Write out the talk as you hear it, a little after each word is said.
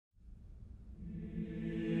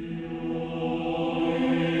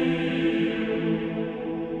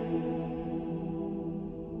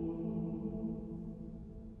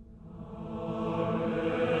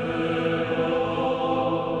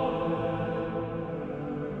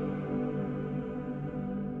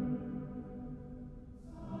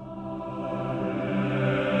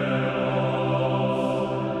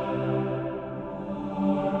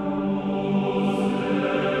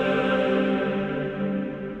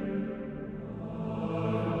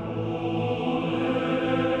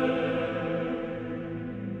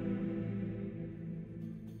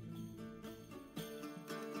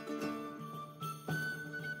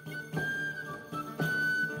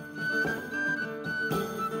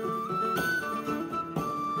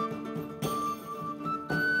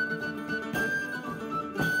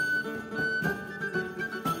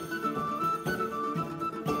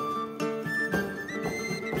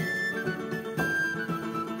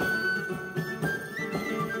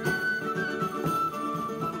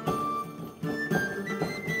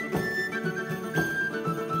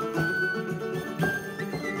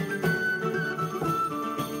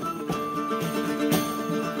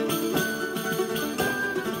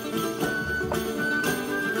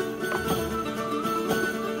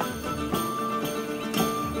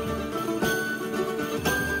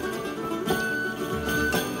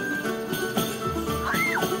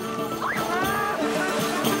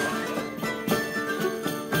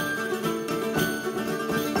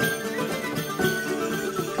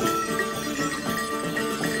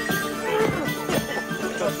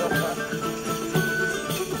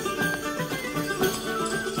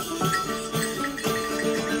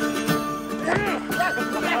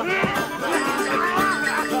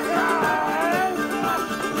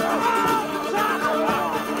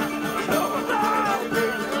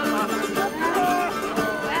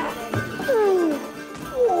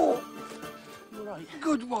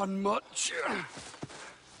good one much.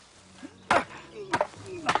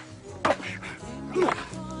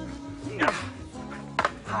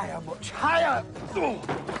 Higher, much higher. Oh.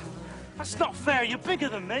 That's not fair. You're bigger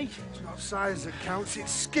than me. It's not size that counts,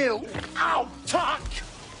 it's skill. Ow, tuck!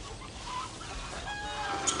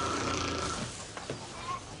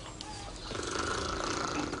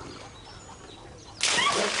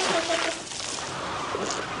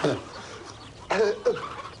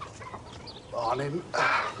 Morning.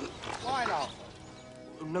 Why not?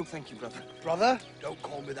 No, thank you, brother. Brother? Don't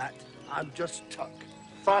call me that. I'm just Tuck.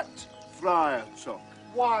 Fat Friar, Tuck.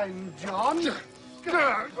 Wine, John. Give me,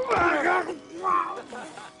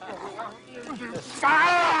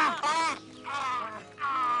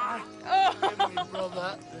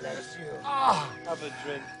 brother. Bless you. Have a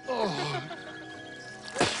drink.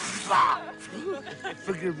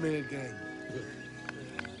 Forgive me again.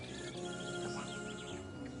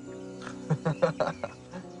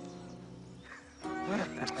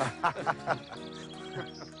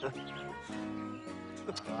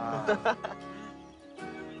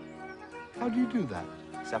 How do you do that?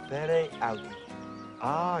 Sapere aude.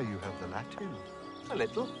 Ah, you have the Latin. A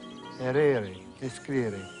little. Erere,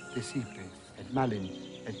 descriere, decipre, et malin,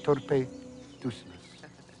 et torpe, ducimus.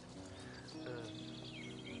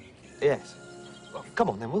 Yes. Well, come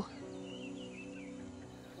on, then, Will.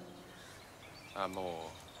 Amor.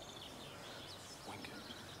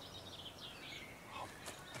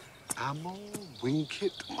 Amor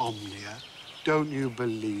vincit omnia. Don't you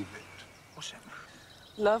believe it? What's that?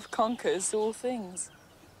 Love conquers all things.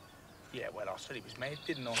 Yeah, well, I said he was mad,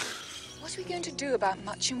 didn't I? What are we going to do about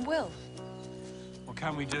Much and Will? What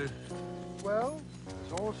can we do? Well,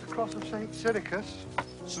 there's always the cross of St. Syricus.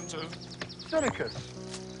 St. Who? Syricus,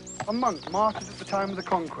 a monk martyred at the time of the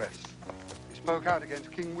conquest. He spoke out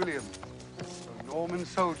against King William. So Norman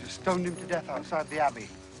soldiers stoned him to death outside the abbey.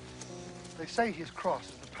 They say his cross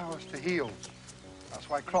has the powers to heal. That's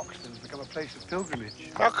why Croxton's become a place of pilgrimage.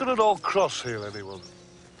 How can an old cross heal anyone?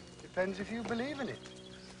 Depends if you believe in it,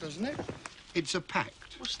 doesn't it? It's a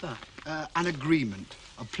pact. What's that? An agreement,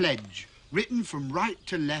 a pledge, written from right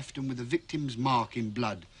to left and with the victim's mark in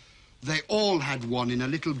blood. They all had one in a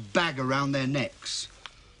little bag around their necks.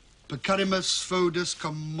 Pecarimus foedus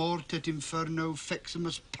cum mort et inferno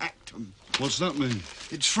feximus pactum. What's that mean?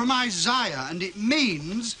 It's from Isaiah, and it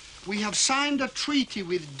means we have signed a treaty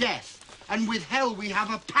with death, and with hell we have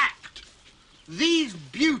a pact. These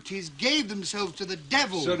beauties gave themselves to the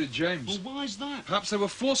devil. So did James. Well, why's that? Perhaps they were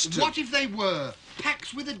forced to. What if they were?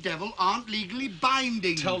 Pacts with the devil aren't legally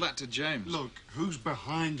binding. Tell that to James. Look, who's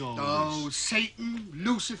behind all Oh, this? Satan,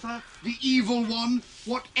 Lucifer, the evil one,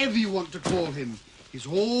 whatever you want to call him. He's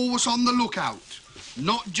always on the lookout.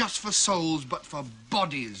 Not just for souls, but for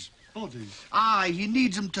bodies. Bodies? Aye, he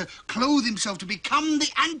needs them to clothe himself to become the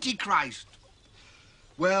Antichrist.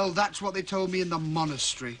 Well, that's what they told me in the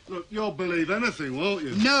monastery. Look, you'll believe anything, won't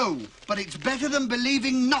you? No, but it's better than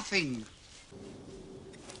believing nothing.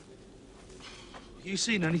 You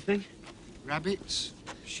seen anything? Rabbits,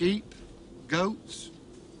 sheep, goats,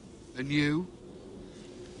 and you.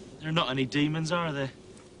 There are not any demons, are there?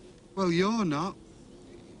 Well, you're not.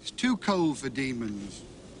 It's too cold for demons.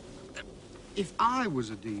 If I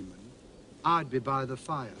was a demon, I'd be by the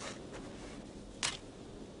fire.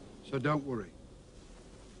 So don't worry.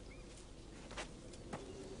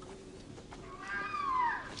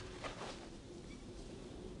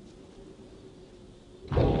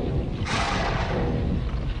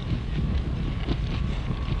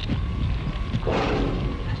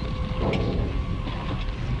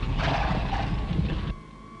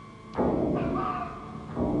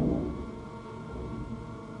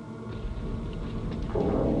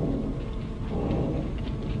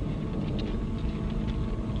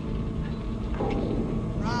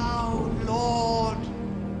 Proud Lord,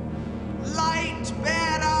 light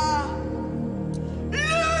bearer,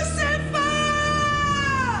 Lucifer!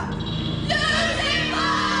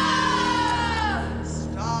 Lucifer!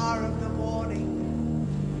 Star of the morning,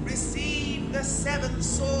 receive the seventh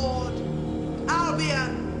sword,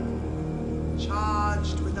 Albion,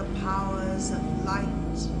 charged with the powers of light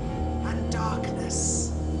and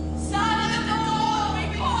darkness. Son of the dawn, we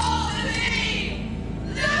call to thee!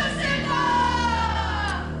 Lucifer!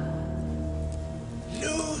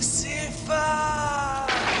 Lucifer!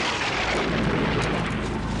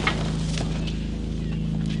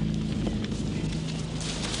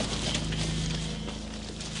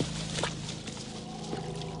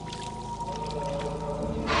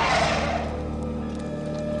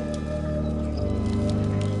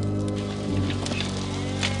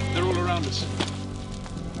 They're all around us.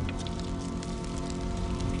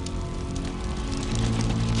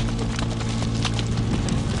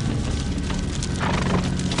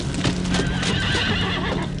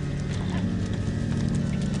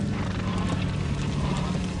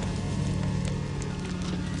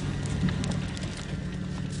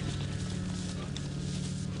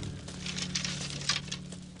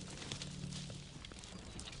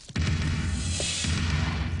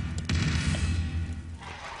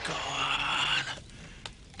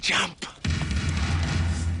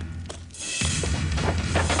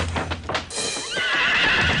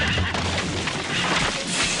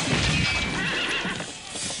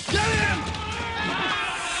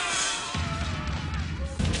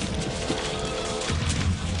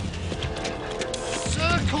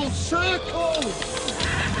 Circle! Circle!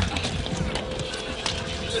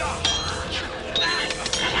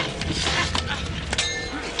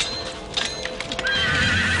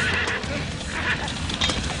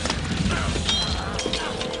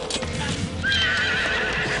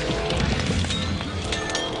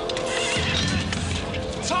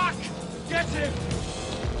 Tuck! Get him!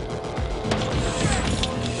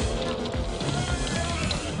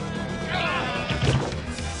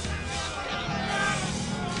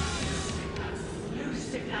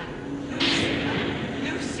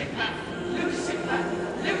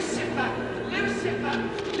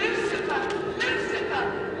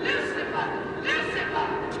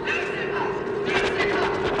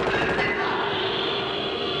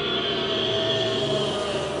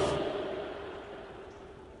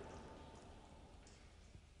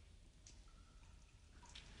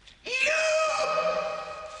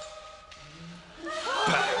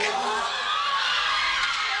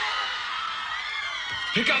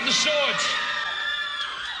 Pick up the swords!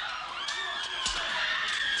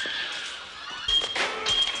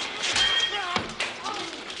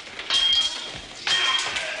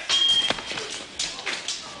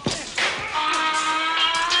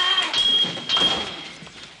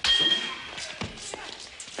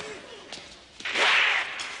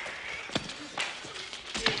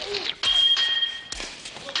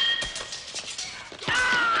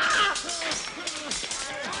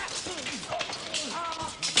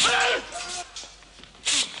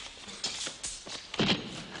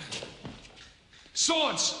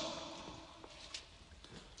 Swords!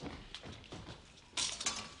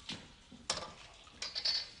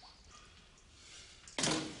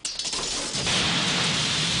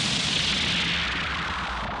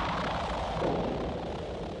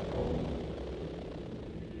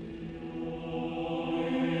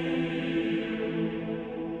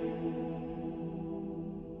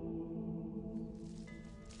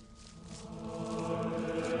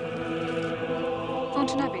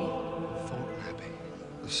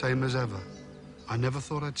 Same as ever. I never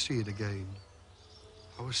thought I'd see it again.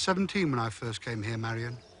 I was 17 when I first came here,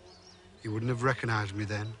 Marion. You wouldn't have recognized me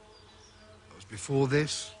then. It was before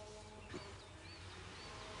this.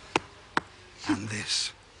 And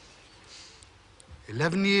this.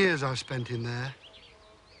 11 years I spent in there.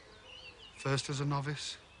 First as a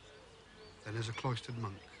novice, then as a cloistered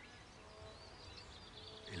monk.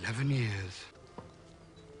 11 years.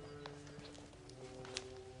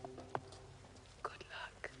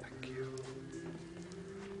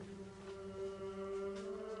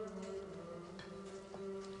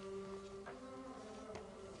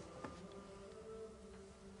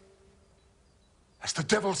 Has the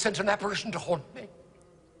devil sent an apparition to haunt me?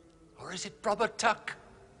 Or is it Brother Tuck?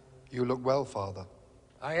 You look well, Father.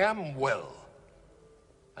 I am well.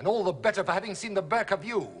 And all the better for having seen the back of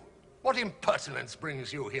you. What impertinence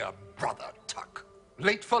brings you here, Brother Tuck?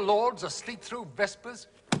 Late for Lords, asleep through Vespers?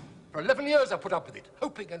 For 11 years I put up with it,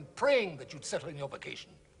 hoping and praying that you'd settle in your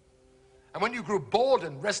vacation. And when you grew bored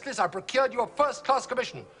and restless, I procured you a first-class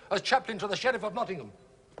commission as chaplain to the Sheriff of Nottingham.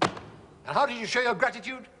 And how did you show your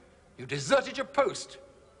gratitude? You deserted your post,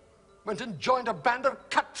 went and joined a band of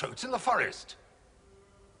cutthroats in the forest.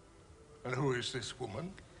 And who is this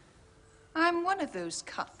woman? I'm one of those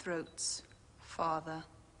cutthroats, Father.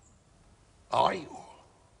 Are you?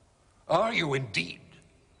 Are you indeed?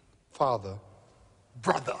 Father.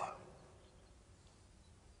 Brother.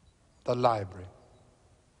 The library.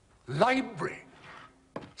 Library?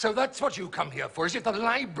 So that's what you come here for, is it, the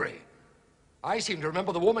library? I seem to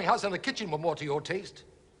remember the warming house and the kitchen were more to your taste.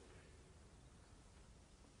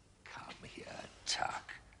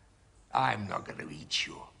 Tuck, I'm not going to eat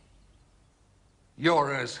you.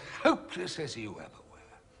 You're as hopeless as you ever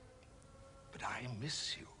were. But I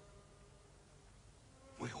miss you.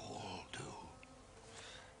 We all do.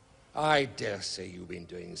 I dare say you've been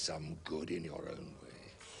doing some good in your own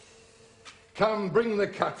way. Come, bring the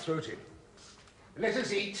cutthroat in. Let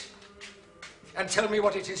us eat, and tell me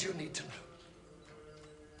what it is you need to know.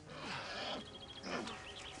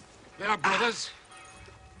 Now, brothers,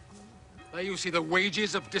 there you see the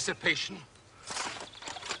wages of dissipation.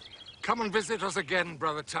 Come and visit us again,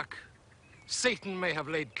 Brother Tuck. Satan may have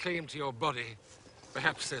laid claim to your body.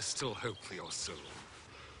 Perhaps there's still hope for your soul.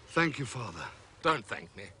 Thank you, Father. Don't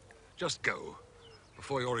thank me. Just go,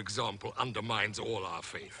 before your example undermines all our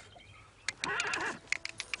faith.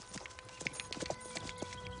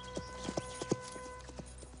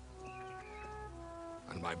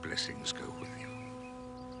 And my blessings go with you.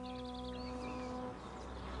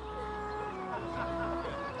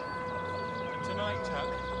 Tonight,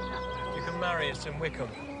 Tuck, you can marry us in Wickham.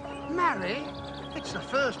 Marry? It's the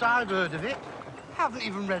first I've heard of it. Haven't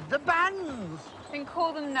even read the banns. Then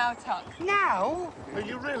call them now, Tuck. Now? Are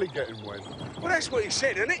you really getting wed? Well, that's what he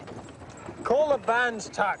said, isn't it? Call the banns,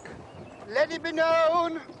 Tuck. Let it be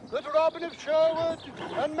known that Robin of Sherwood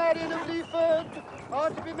and Marion of Leaford are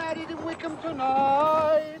to be married in Wickham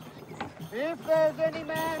tonight. If there's any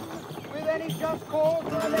man with any just cause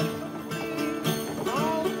for election